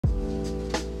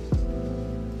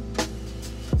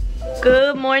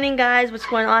Good morning, guys. What's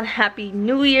going on? Happy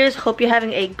New Year's. Hope you're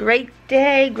having a great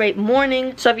day, great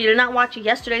morning. So if you did not watch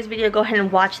yesterday's video, go ahead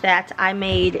and watch that. I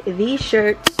made these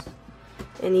shirts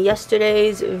in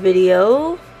yesterday's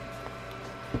video.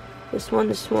 This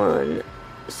one.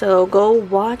 So go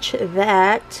watch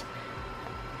that.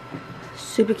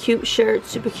 Super cute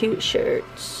shirts,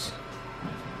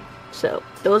 So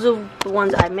those are the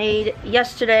ones I made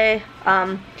yesterday.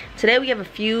 Today we have a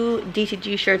few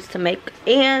DTG shirts to make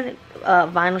and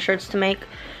vinyl shirts to make.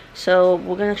 So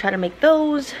we're gonna try to make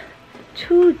those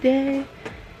today.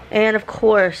 And of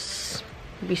course,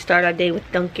 we start our day with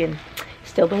Dunkin'.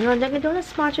 Still waiting on Dunkin' Donuts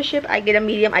sponsorship. I get a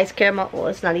medium iced caramel. Well,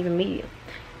 it's not even medium.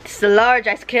 It's a large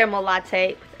iced caramel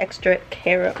latte with extra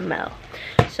caramel.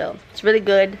 So it's really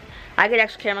good. I get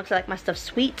extra caramel because I like my stuff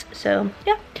sweet. So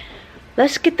yeah.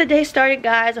 Let's get the day started,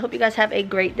 guys. I hope you guys have a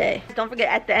great day. Don't forget,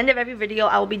 at the end of every video,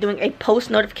 I will be doing a post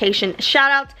notification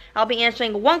shout out. I'll be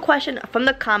answering one question from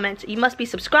the comments. You must be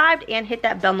subscribed and hit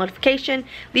that bell notification.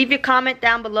 Leave your comment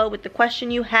down below with the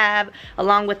question you have,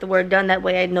 along with the word done. That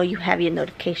way I know you have your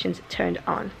notifications turned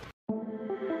on.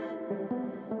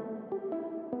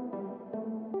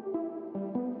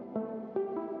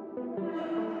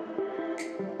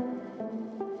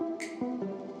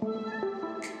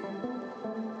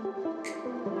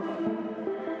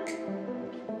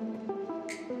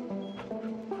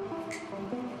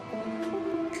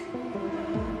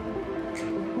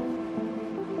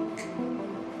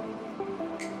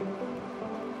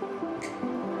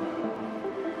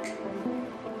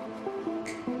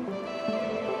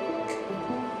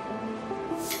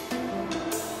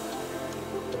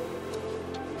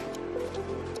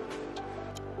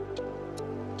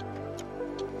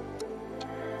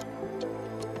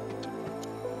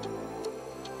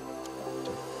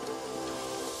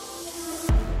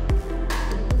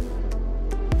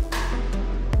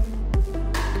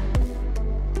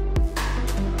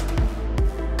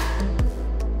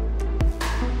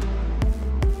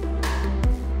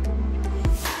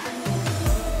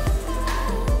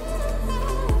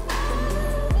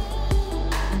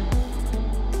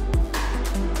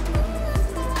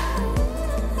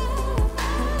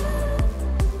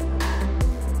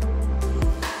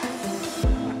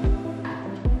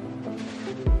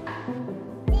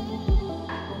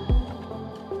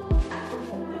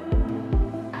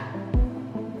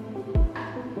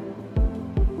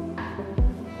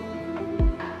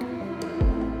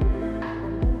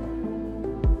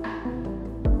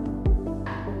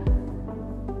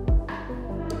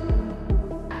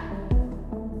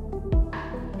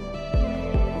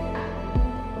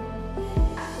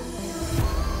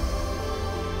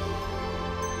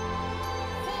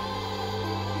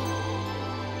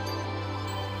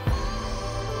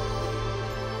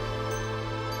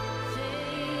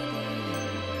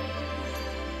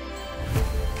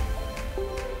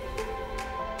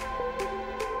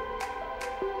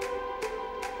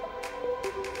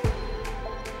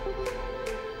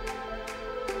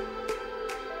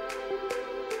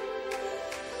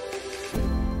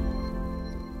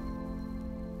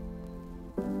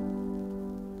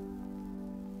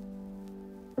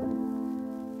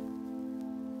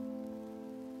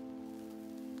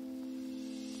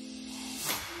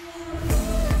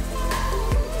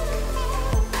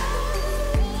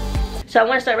 So I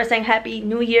want to start by saying Happy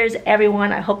New Year's,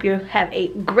 everyone. I hope you have a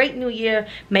great new year.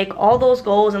 Make all those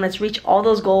goals and let's reach all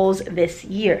those goals this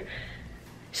year.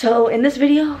 So in this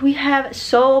video, we have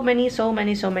so many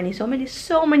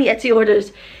Etsy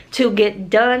orders to get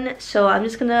done. So I'm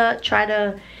just gonna try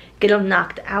to get them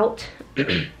knocked out.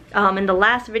 In the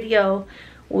last video,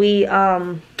 we did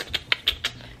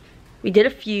a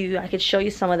few. I could show you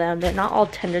some of them. They're not all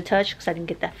tender touch because I didn't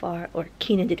get that far, or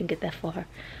Keenan didn't get that far.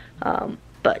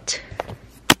 But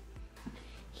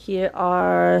here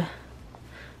are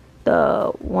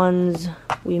the ones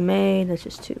we made. That's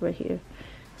just two right here.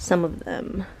 Some of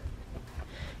them.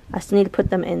 I still need to put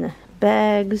them in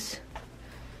bags.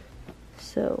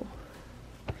 So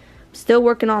I'm still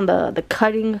working on the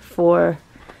cutting for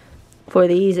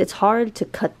these. It's hard to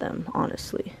cut them,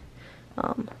 honestly.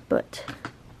 But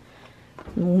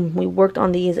we worked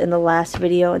on these in the last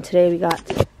video, and today we got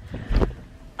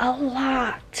a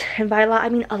lot, and by a lot I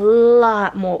mean a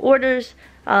lot more orders.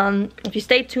 If you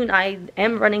stay tuned, I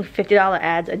am running $50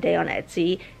 ads a day on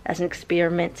Etsy as an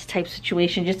experiment type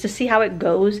situation, just to see how it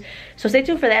goes. So stay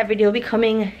tuned for that video. It'll be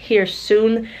coming here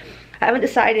soon. I haven't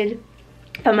decided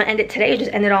if I'm gonna end it today or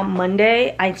just end it on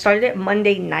Monday. I started it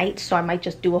Monday night, so I might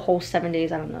just do a whole 7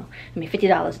 days. I don't know. I mean,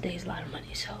 $50 a day is a lot of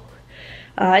money, so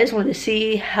I just wanted to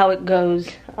see how it goes.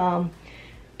 But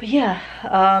yeah,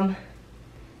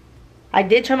 I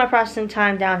did turn my processing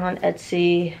time down on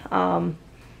Etsy, and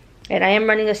I am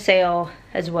running a sale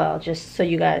as well, just so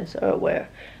you guys are aware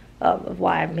of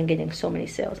why I've been getting so many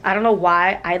sales. I don't know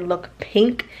why I look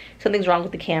pink. Something's wrong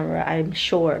with the camera, I'm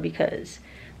sure, because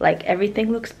like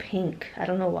everything looks pink. I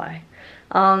don't know why.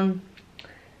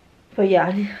 But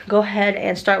yeah, go ahead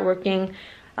and start working.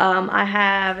 I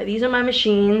have, these are my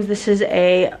machines. This is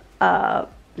a,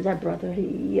 is that Brother?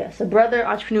 Yes, a Brother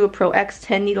Entrepreneur Pro X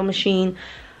 10 needle machine.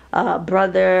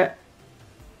 Brother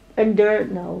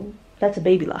Endurance, no, that's a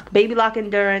Baby Lock. Baby Lock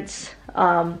Endurance,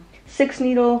 6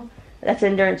 needle, that's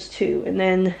Endurance 2. And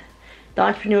then the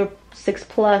Entrepreneur 6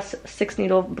 Plus, 6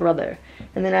 needle Brother.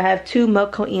 And then I have 2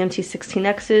 Melco EMT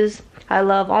 16X's. I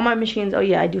love all my machines. Oh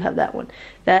yeah, I do have that one.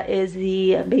 That is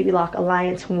the Baby Lock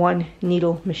Alliance 1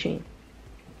 needle machine.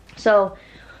 So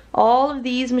all of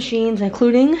these machines,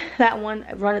 including that one,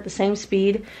 run at the same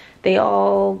speed. They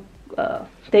all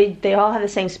they all have the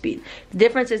same speed. The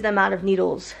difference is the amount of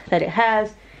needles that it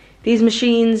has. These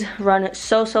machines run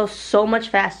so much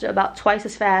faster, about twice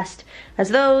as fast as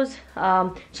those.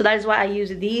 So that is why I use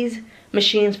these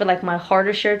machines for like my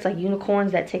harder shirts, like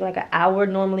unicorns that take like an hour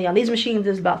normally. On these machines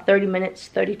is about 30 minutes,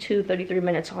 32, 33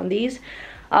 minutes on these,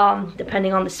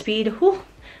 depending on the speed. Whew,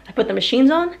 I put the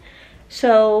machines on.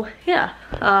 So yeah,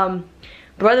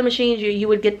 Brother machines, you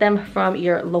would get them from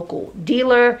your local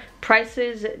dealer.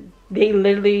 Prices, they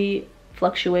literally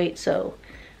fluctuate. So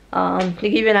to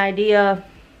give you an idea,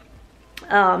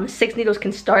 6 needles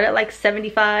can start at like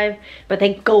 75, but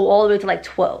they go all the way to like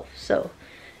 12. So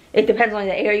it depends on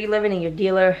the area you live in and your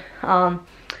dealer.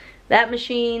 That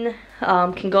machine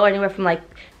can go anywhere from like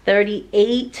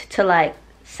 38 to like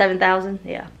 7,000.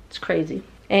 Yeah, it's crazy.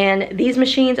 And these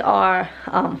machines are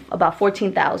about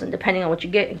 14,000, depending on what you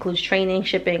get. Includes training,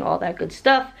 shipping, all that good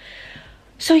stuff.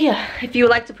 So yeah, if you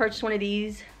would like to purchase one of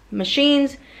these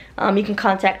machines, you can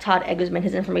contact Todd Eggersman.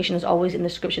 His information is always in the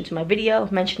description to my video.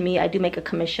 Mention me, I do make a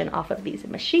commission off of these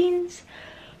machines.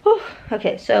 Whew.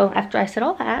 Okay, so after I said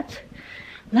all that,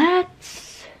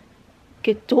 let's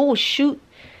get, oh shoot.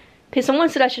 Okay, someone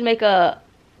said I should make a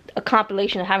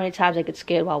compilation of how many times I get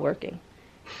scared while working.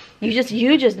 You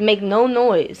just make no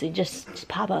noise. It just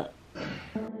pop up.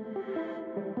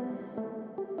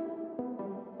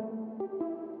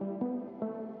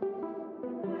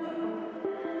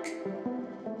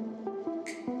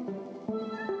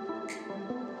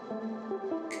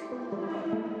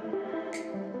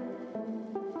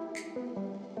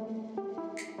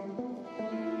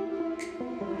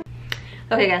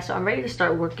 Okay guys, so I'm ready to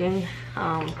start working.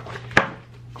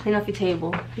 Clean off your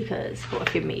table because well,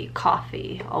 if you make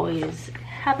coffee always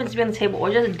happens to be on the table,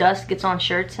 or just dust gets on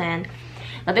shirts, and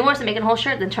nothing worse than making a whole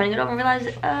shirt than turning it over and realize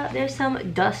there's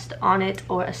some dust on it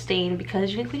or a stain because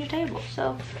you didn't clean your table.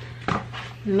 So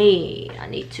I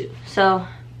need to. So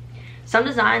some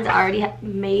designs I already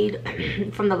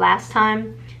made from the last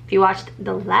time. If you watched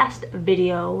the last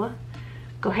video,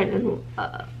 go ahead and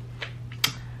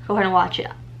watch it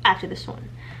after this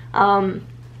one.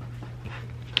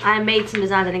 I made some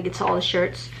designs. I didn't get to all the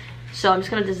shirts, so I'm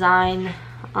just gonna design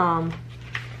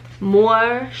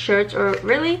more shirts, or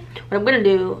really what I'm gonna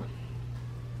do,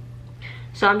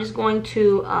 so I'm just going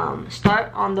to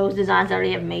start on those designs I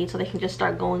already have made so they can just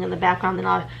start going in the background. Then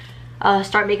I'll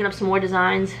start making up some more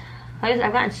designs. Like I said,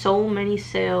 I've gotten so many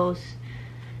sales,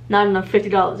 not enough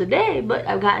 $50 a day, but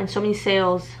I've gotten so many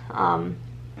sales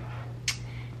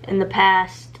in the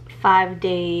past 4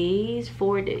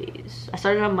 days. I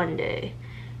started on Monday.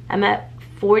 I'm at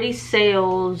 40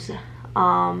 sales,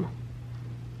 but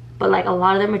like a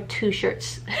lot of them are 2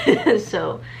 shirts.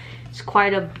 So it's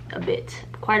quite a bit,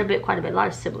 a lot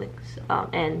of siblings.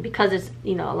 And because it's,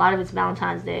 you know, a lot of it's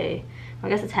Valentine's Day, I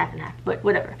guess it's half and half, but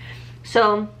whatever.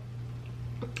 So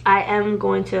I am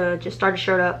going to just start a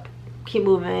shirt up, keep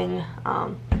moving.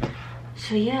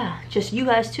 So yeah, just you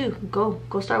guys too,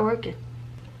 go start working.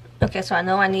 Okay, so I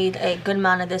know I need a good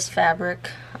amount of this fabric,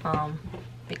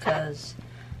 because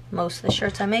most of the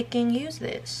shirts I'm making use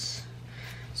this.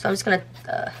 So I'm just gonna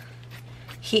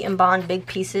heat and bond big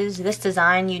pieces. This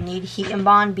design you need heat and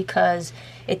bond because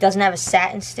it doesn't have a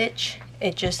satin stitch.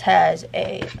 It just has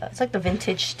a, it's like the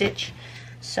vintage stitch.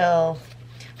 So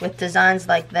with designs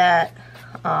like that,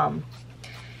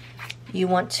 you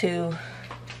want to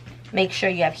make sure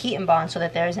you have heat and bond so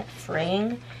that there isn't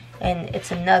fraying. And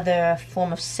it's another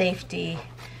form of safety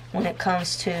when it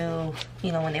comes to,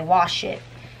 you know, when they wash it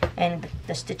and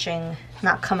the stitching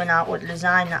not coming out or the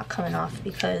design not coming off,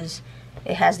 because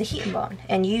it has the heat and bond.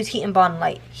 And you use heat and bond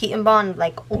light. Heat and bond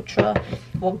like ultra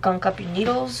will gunk up your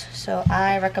needles, so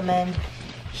I recommend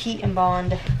heat and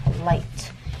bond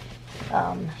light.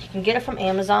 You can get it from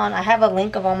Amazon. I have a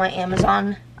link of all my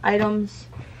Amazon items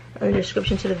in the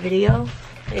description to the video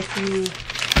if you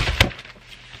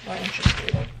are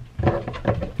interested.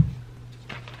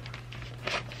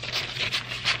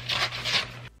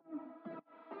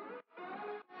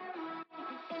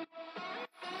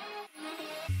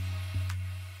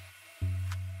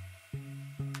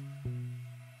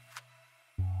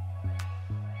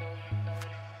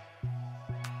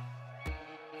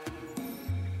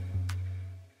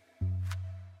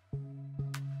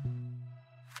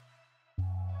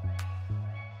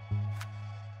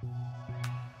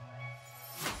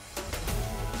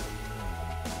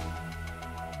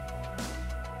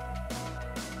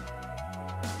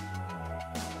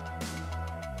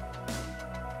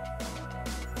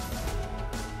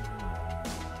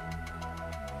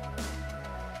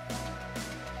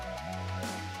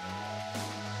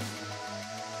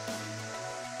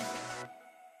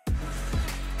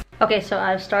 Okay, so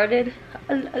I've started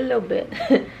a little bit.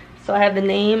 So I have the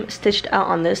name stitched out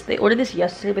on this. They ordered this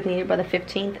yesterday, but they need it by the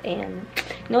 15th, and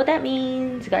you know what that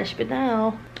means. Gotta ship it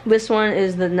now. This one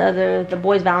is the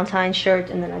boys' Valentine shirt,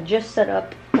 and then I just set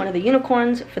up one of the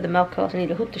unicorns for the Melco. So I need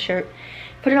to hoop the shirt,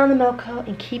 put it on the Melco,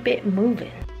 and keep it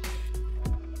moving.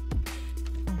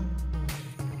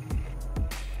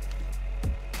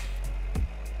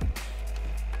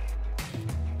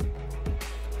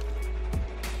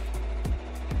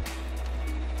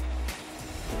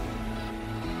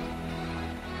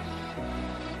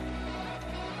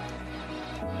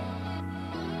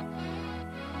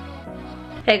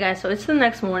 Hey guys, so it's the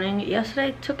next morning.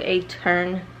 Yesterday took a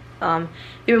turn. If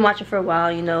you've been watching for a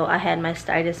while, you know I had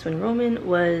mastitis when Roman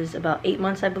was about 8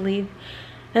 months, I believe.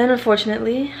 And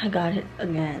unfortunately, I got it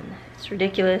again. It's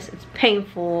ridiculous, it's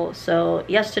painful. So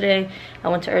yesterday, I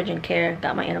went to urgent care,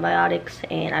 got my antibiotics,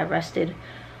 and I rested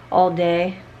all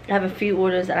day. I have a few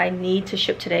orders that I need to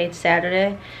ship today. It's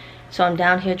Saturday. So I'm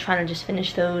down here trying to just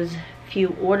finish those few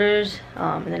orders.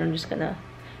 And then I'm just gonna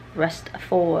rest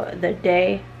for the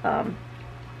day.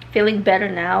 Feeling better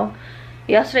now.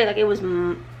 Yesterday, like, it was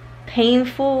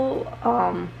painful,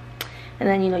 and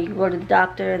then, you know, you go to the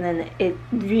doctor and then it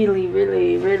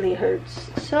really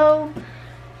hurts. So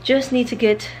just need to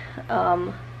get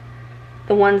the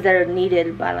ones that are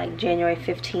needed by like January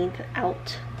 15th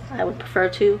out. I would prefer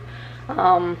to.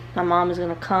 My mom is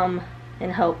gonna come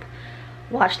and help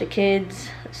watch the kids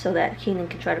so that Keenan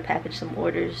can try to package some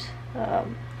orders,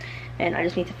 and I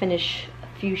just need to finish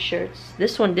a few shirts.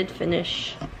 This one did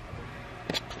finish,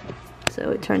 so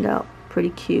it turned out pretty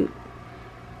cute.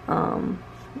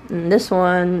 And this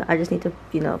one, I just need to,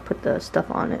 you know, put the stuff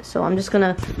on it. So I'm just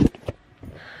gonna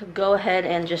go ahead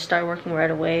and just start working right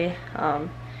away.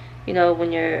 You know,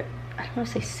 when you're, I don't want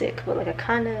to say sick, but like I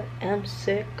kind of am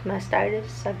sick,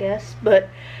 mastitis, I guess. But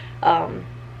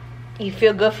you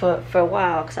feel good for a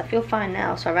while, because I feel fine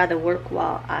now. So I'd rather work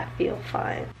while I feel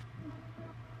fine.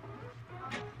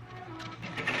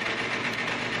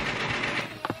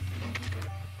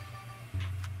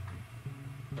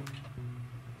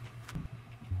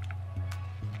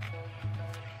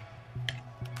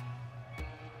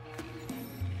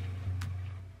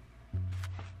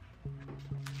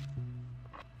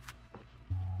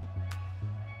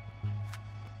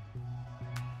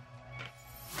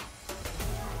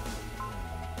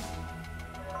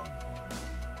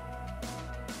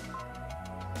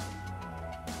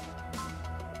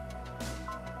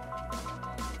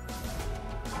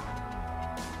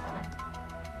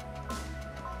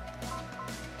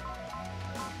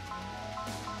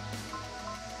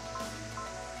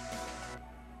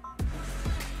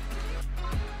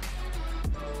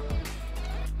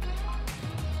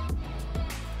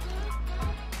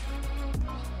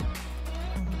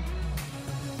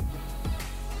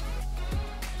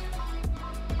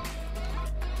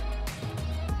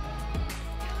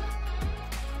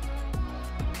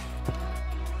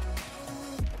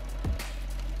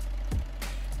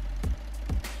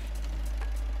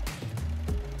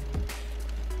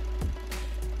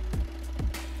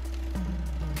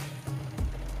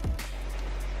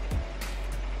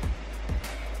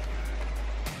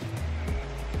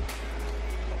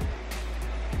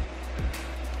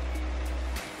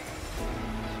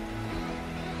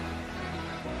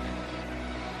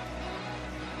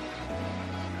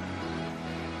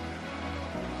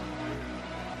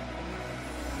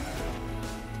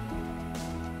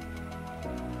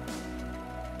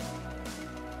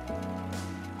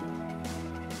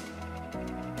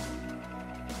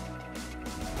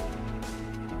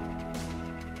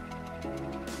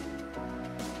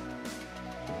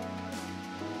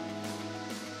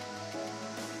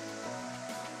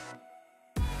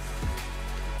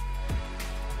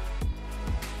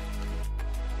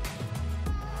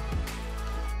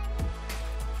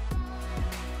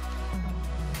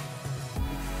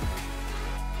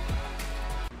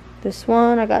 This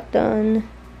one I got done.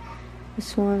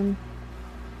 This one.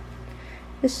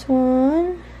 This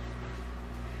one.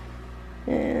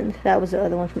 And that was the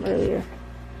other one from earlier.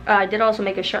 I did also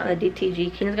make a shirt on the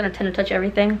DTG. Keenan's gonna tend to touch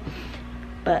everything.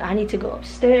 But I need to go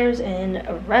upstairs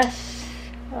and rest.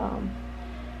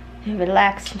 And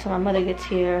relax until my mother gets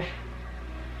here.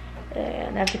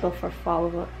 And I have to go for a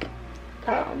follow-up.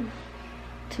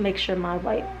 To make sure my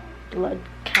white blood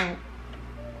count,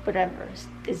 whatever,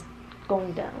 is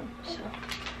going down. So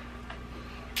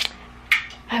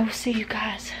I will see you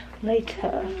guys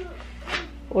later,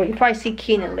 or you'll probably see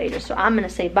Keenan later. So I'm gonna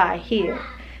say bye here,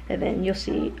 and then you'll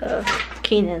see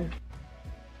Keenan.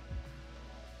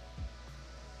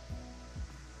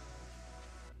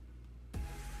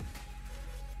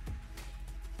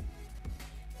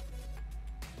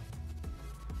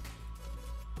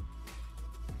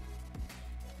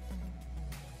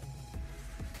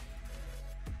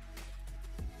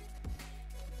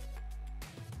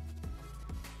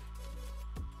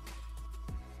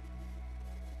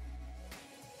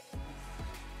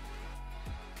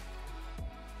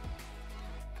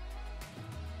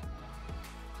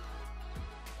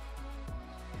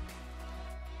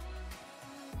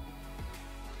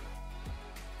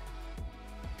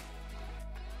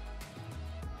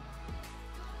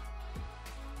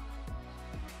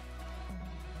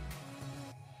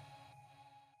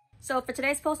 So for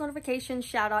today's post notification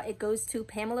shout out, it goes to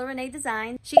Pamela Renee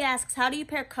Design. She asks, how do you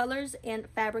pair colors and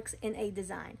fabrics in a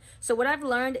design? So what I've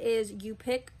learned is you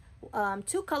pick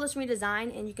 2 colors from your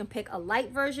design, and you can pick a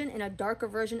light version and a darker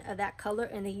version of that color,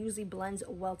 and they usually blends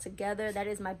well together. That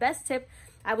is my best tip.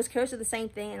 I was curious of the same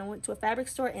thing, and I went to a fabric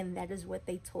store, and that is what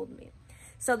they told me.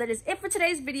 So that is it for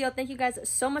today's video. Thank you guys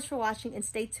so much for watching, and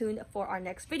stay tuned for our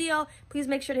next video. Please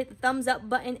make sure to hit the thumbs up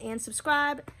button and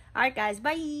subscribe. All right guys,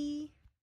 bye.